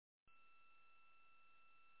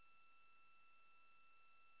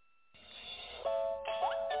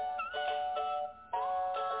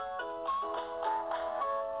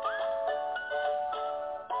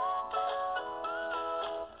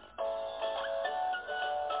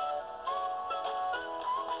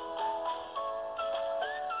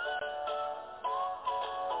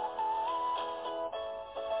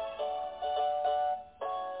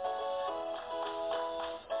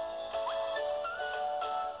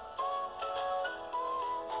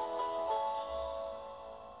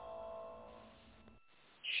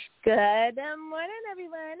Good morning,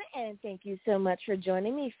 everyone, and thank you so much for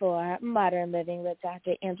joining me for Modern Living with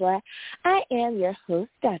Dr. Angela. I am your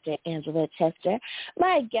host, Dr. Angela Chester.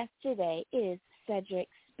 My guest today is Cedric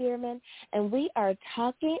Spearmon, and we are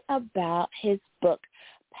talking about his book,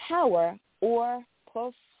 Power or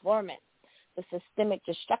Performance, The Systemic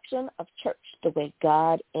Destruction of Church the Way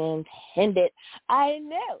God Intended. I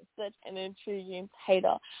know, such an intriguing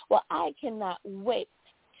title. Well, I cannot wait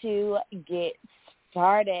to get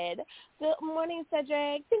started. Good morning,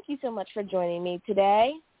 Cedric. Thank you so much for joining me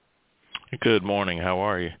today. Good morning. How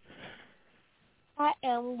are you? I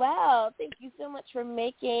am well. Thank you so much for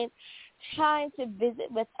making time to visit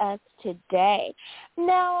with us today.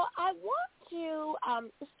 Now, I want to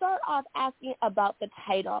start off asking about the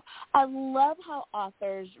title. I love how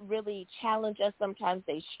authors really challenge us. Sometimes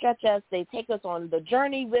they stretch us. They take us on the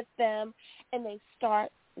journey with them, and they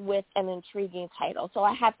start with an intriguing title. So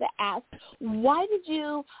I have to ask, why did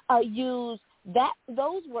you use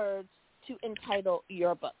those words to entitle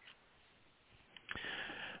your book?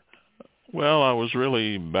 Well, I was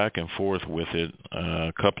really back and forth with it,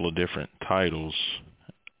 a couple of different titles,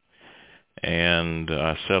 and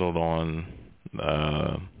I settled on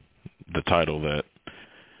the title that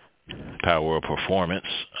Power or Performance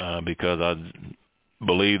because I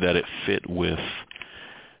believe that it fit with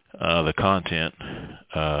the content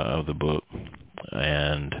of the book,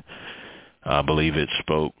 and I believe it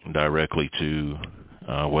spoke directly to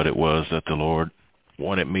what it was that the Lord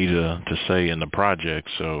wanted me to say in the project,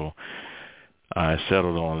 so I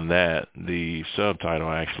settled on that. The subtitle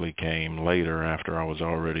actually came later after I was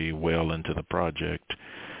already well into the project,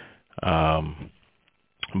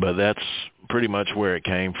 but that's pretty much where it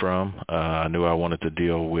came from. I knew I wanted to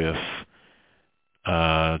deal with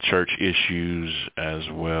church issues as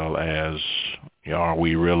well as, are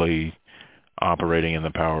we really operating in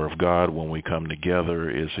the power of God when we come together?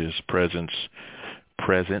 Is His presence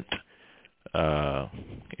present?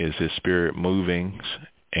 Is His Spirit moving?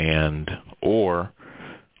 Or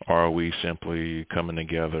are we simply coming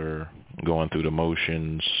together, going through the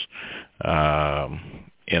motions,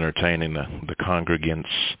 entertaining the congregants,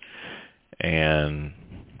 and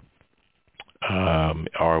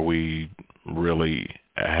are we really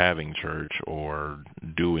having church or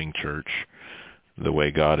doing church the way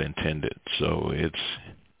God intended? So it's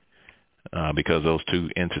because those two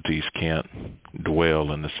entities can't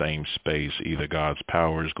dwell in the same space. Either God's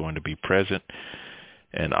power is going to be present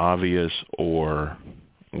and obvious, or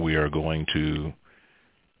we are going to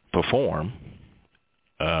perform,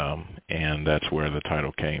 and that's where the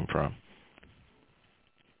title came from.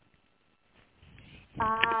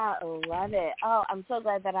 I love it. Oh, I'm so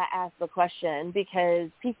glad that I asked the question because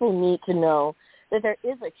people need to know that there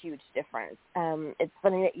is a huge difference. It's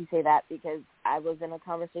funny that you say that because I was in a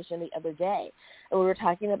conversation the other day, and we were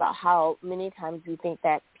talking about how many times we think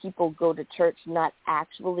that people go to church not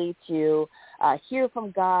actually to hear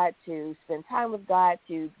from God, to spend time with God,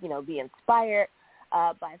 to be inspired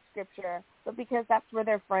by Scripture, but because that's where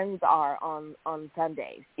their friends are on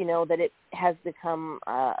Sundays. That it has become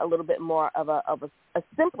a little bit more of a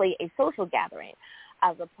simply a social gathering,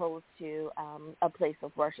 as opposed to a place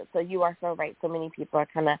of worship. So you are so right. So many people are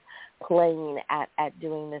kind of playing at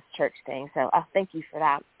doing this church thing. So thank you for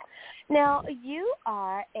that. Now, you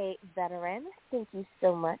are a veteran. Thank you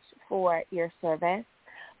so much for your service.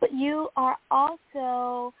 But you are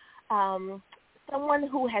also someone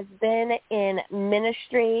who has been in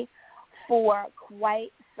ministry for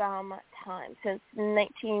quite some time, since the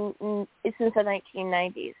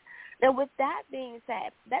 1990s. Now, with that being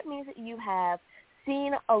said, that means that you have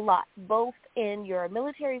seen a lot, both in your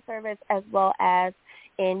military service as well as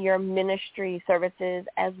in your ministry services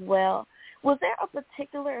as well. Was there a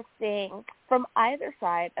particular thing from either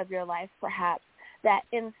side of your life, perhaps, that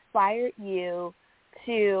inspired you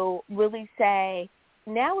to really say,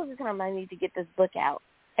 now is the time I need to get this book out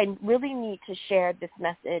and really need to share this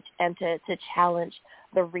message and to challenge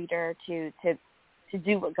the reader to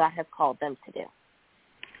do what God has called them to do?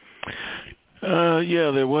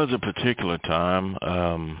 Yeah, there was a particular time.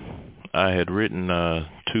 I had written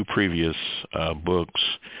 2 previous books,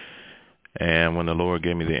 and when the Lord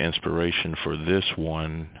gave me the inspiration for this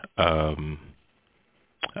one,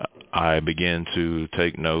 I began to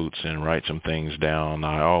take notes and write some things down.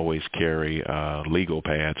 I always carry legal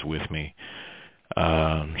pads with me,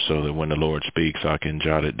 so that when the Lord speaks, I can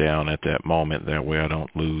jot it down at that moment. That way I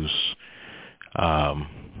don't lose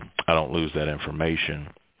that information.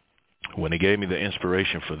 When He gave me the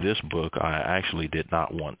inspiration for this book, I actually did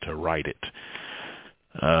not want to write it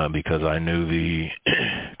because I knew the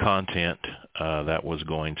content that was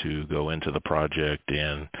going to go into the project,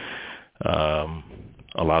 and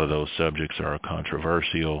a lot of those subjects are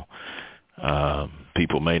controversial.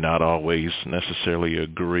 People may not always necessarily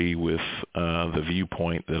agree with the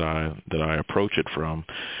viewpoint that I approach it from,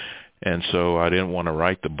 and so I didn't want to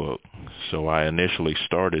write the book. So I initially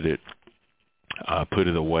started it. I put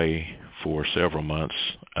it away for several months,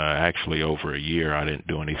 actually over a year. I didn't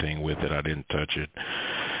do anything with it. I didn't touch it.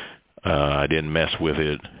 I didn't mess with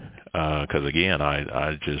it because, again,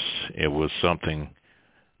 it was something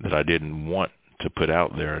that I didn't want to put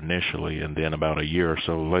out there initially. And then about a year or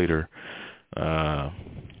so later, the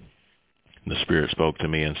Spirit spoke to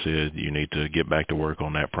me and said, you need to get back to work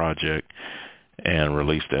on that project and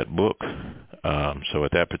release that book. So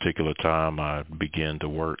at that particular time, I began to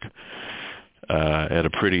work at a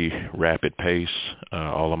pretty rapid pace.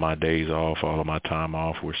 All of my days off, all of my time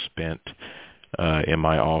off were spent in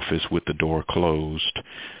my office with the door closed.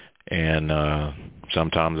 And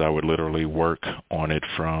sometimes I would literally work on it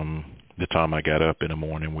from the time I got up in the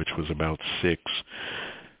morning, which was about 6,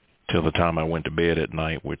 till the time I went to bed at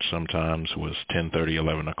night, which sometimes was 10:30,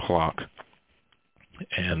 11 o'clock.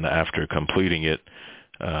 And after completing it,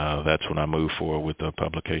 that's when I moved forward with the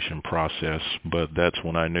publication process. But that's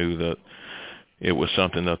when I knew that it was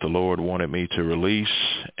something that the Lord wanted me to release,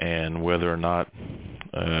 and whether or not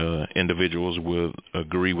individuals would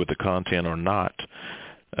agree with the content or not,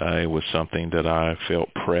 it was something that I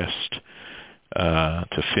felt pressed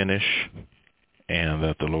to finish, and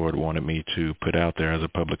that the Lord wanted me to put out there as a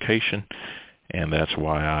publication. And that's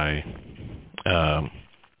why I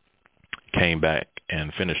came back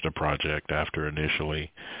and finished the project after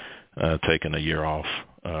initially taking a year off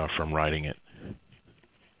from writing it.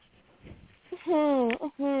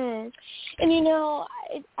 And, you know,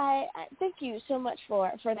 I thank you so much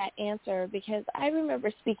for that answer, because I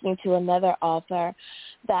remember speaking to another author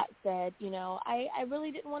that said, you know, I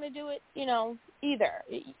really didn't want to do it, you know, either.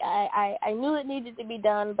 I knew it needed to be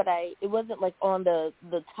done, but it wasn't like on the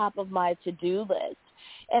top of my to-do list.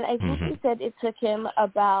 And I think he said it took him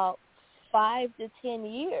about 5 to 10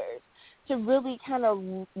 years to really kind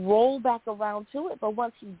of roll back around to it. But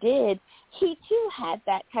once he did, he too had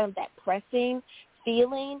that kind of that pressing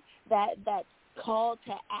feeling, that call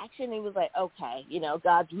to action. He was like, okay, you know,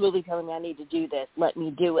 God's really telling me I need to do this. Let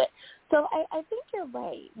me do it. So I think you're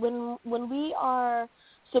right. When we are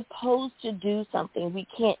supposed to do something, we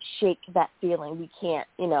can't shake that feeling. We can't,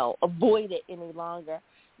 you know, avoid it any longer.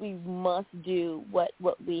 We must do what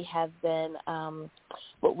we have been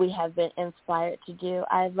inspired to do.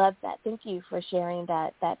 I love that. Thank you for sharing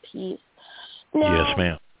that piece. Now, yes,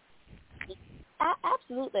 ma'am.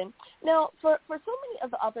 Absolutely. Now, for so many of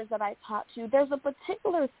the authors that I talk to, there's a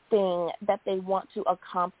particular thing that they want to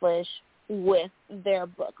accomplish with their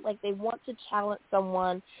book. Like, they want to challenge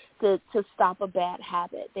someone to stop a bad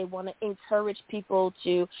habit. They want to encourage people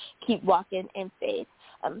to keep walking in faith.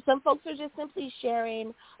 Some folks are just simply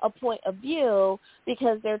sharing a point of view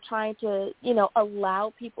because they're trying to, you know,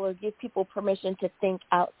 allow people or give people permission to think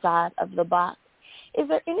outside of the box. Is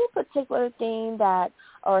there any particular thing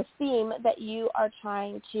or theme that you are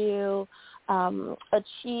trying to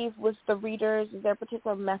achieve with the readers? Is there a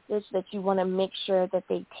particular message that you want to make sure that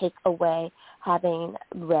they take away having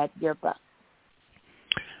read your book?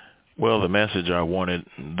 Well, the message I wanted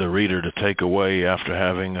the reader to take away after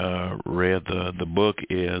having read the book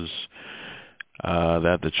is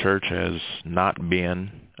that the church has not been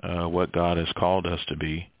what God has called us to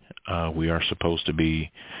be. We are supposed to be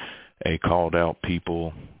a called out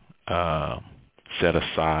people, set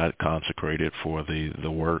aside, consecrated for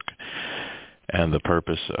the work and the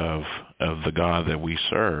purpose of the God that we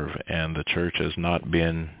serve. And the church has not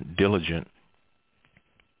been diligent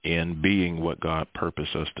in being what God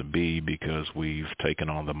purposed us to be, because we've taken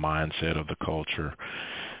on the mindset of the culture.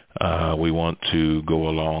 We want to go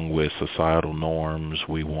along with societal norms.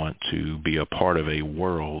 We want to be a part of a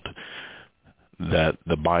world that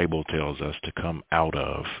the Bible tells us to come out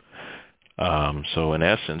of. So in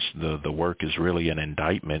essence, the work is really an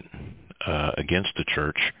indictment against the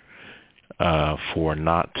church for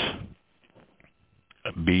not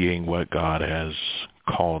being what God has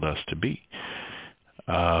called us to be.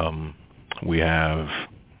 We have,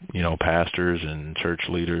 you know, pastors and church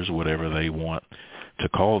leaders, whatever they want to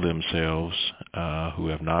call themselves, who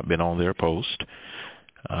have not been on their post,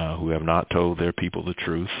 who have not told their people the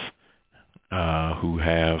truth, who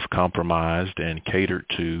have compromised and catered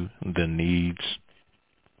to the needs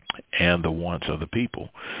and the wants of the people.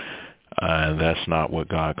 And that's not what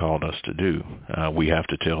God called us to do. We have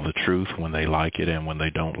to tell the truth when they like it and when they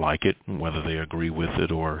don't like it, whether they agree with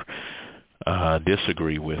it or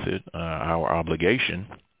disagree with it. Our obligation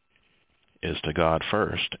is to God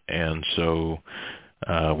first. And so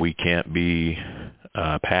we can't be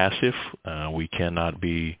passive. We cannot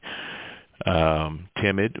be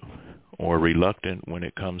timid or reluctant when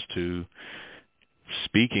it comes to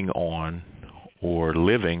speaking on or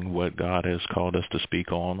living what God has called us to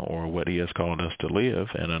speak on or what he has called us to live.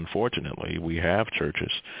 And unfortunately, we have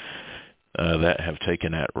churches that have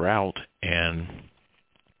taken that route, and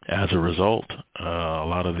as a result, a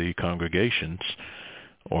lot of the congregations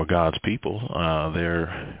or God's people,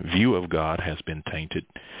 their view of God has been tainted,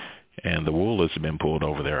 and the wool has been pulled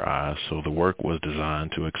over their eyes. So the work was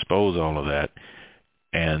designed to expose all of that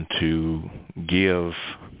and to give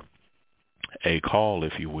a call,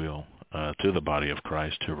 if you will, to the body of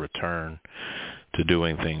Christ to return to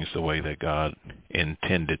doing things the way that God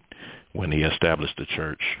intended when he established the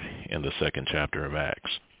church in the second chapter of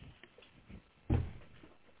Acts.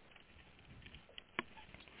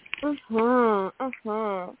 You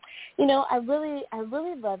know, I really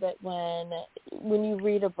love it when you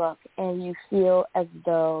read a book and you feel as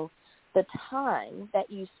though the time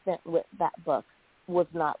that you spent with that book was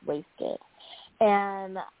not wasted.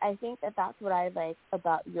 And I think that that's what I like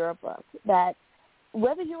about your book, that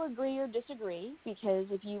whether you agree or disagree, because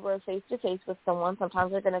if you were face-to-face with someone,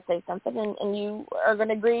 sometimes they're going to say something and you are going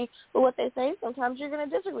to agree with what they say. Sometimes you're going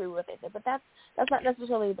to disagree with what they say, but that's not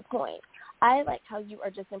necessarily the point. I like how you are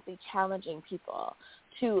just simply challenging people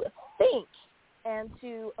to think and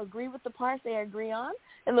to agree with the parts they agree on,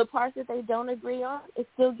 and the parts that they don't agree on, it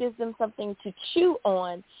still gives them something to chew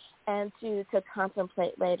on and to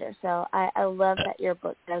contemplate later. So I love that your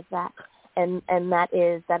book does that, and that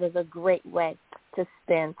is a great way to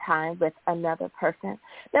spend time with another person.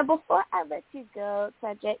 Now, before I let you go,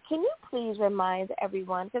 Cedric, can you please remind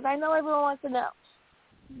everyone, because I know everyone wants to know,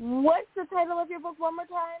 what's the title of your book one more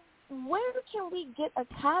time? Where can we get a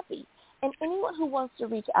copy? And anyone who wants to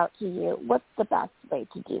reach out to you, what's the best way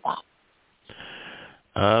to do that?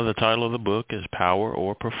 The title of the book is Power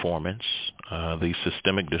or Performance, the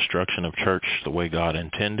Systemic Destruction of Church the Way God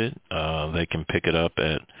Intended. They can pick it up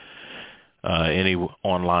at any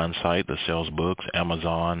online site that sells books,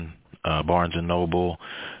 Amazon, Barnes & Noble,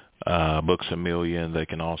 Books A Million. They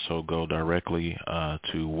can also go directly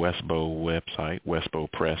to Westbow website,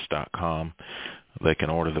 westbowpress.com. They can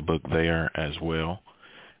order the book there as well.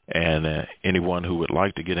 And anyone who would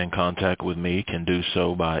like to get in contact with me can do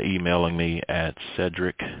so by emailing me at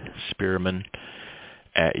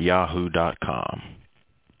cedricspearmon@yahoo.com.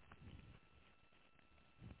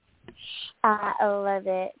 I love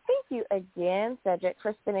it. Thank you again, Cedric,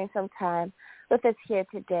 for spending some time with us here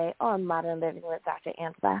today on Modern Living with Dr.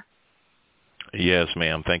 Angela. Yes,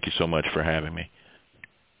 ma'am. Thank you so much for having me.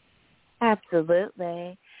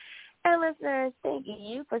 Absolutely. And listeners, thank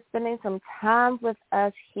you for spending some time with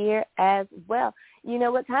us here as well. You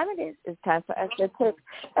know what time it is. It's time for us to take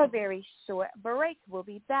a very short break. We'll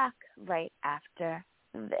be back right after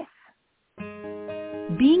this.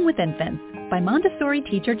 Being with Infants by Montessori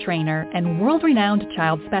teacher trainer and world-renowned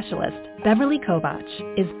child specialist Beverly Kovach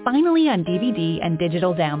is finally on DVD and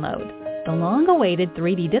digital download. The long-awaited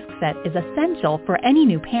 3D disc set is essential for any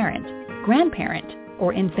new parent, grandparent,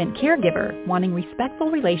 or infant caregiver wanting respectful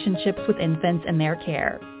relationships with infants and their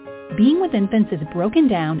care. Being with Infants is broken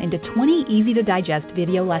down into 20 easy-to-digest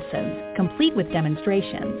video lessons, complete with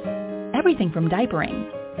demonstrations. Everything from diapering,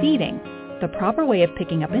 feeding, the proper way of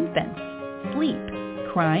picking up infants, sleep,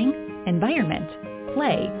 crying, environment,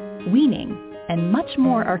 play, weaning, and much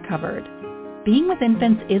more are covered. Being with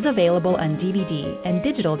Infants is available on DVD and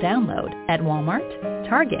digital download at Walmart,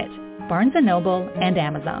 Target, Barnes & Noble, and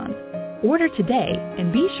Amazon. Order today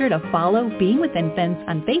and be sure to follow Being with Infants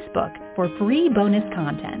on Facebook for free bonus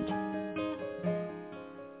content.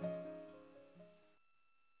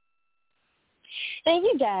 And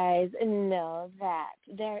you guys know that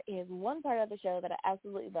there is one part of the show that I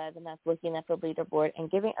absolutely love, and that's looking at the leaderboard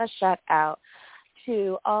and giving a shout out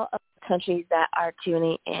to all of the countries that are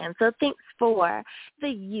tuning in. So thanks for the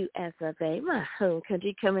U.S. of A., my home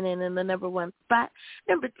country, coming in the number 1 spot.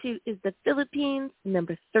 Number 2 is the Philippines.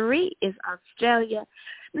 Number 3 is Australia.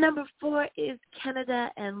 Number 4 is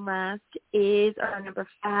Canada. And number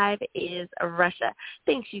 5 is Russia.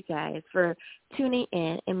 Thanks, you guys, for tuning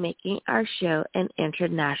in and making our show an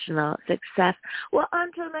international success. Well,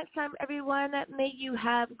 until next time, everyone, may you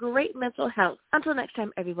have great mental health. Until next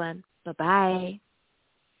time, everyone, bye-bye.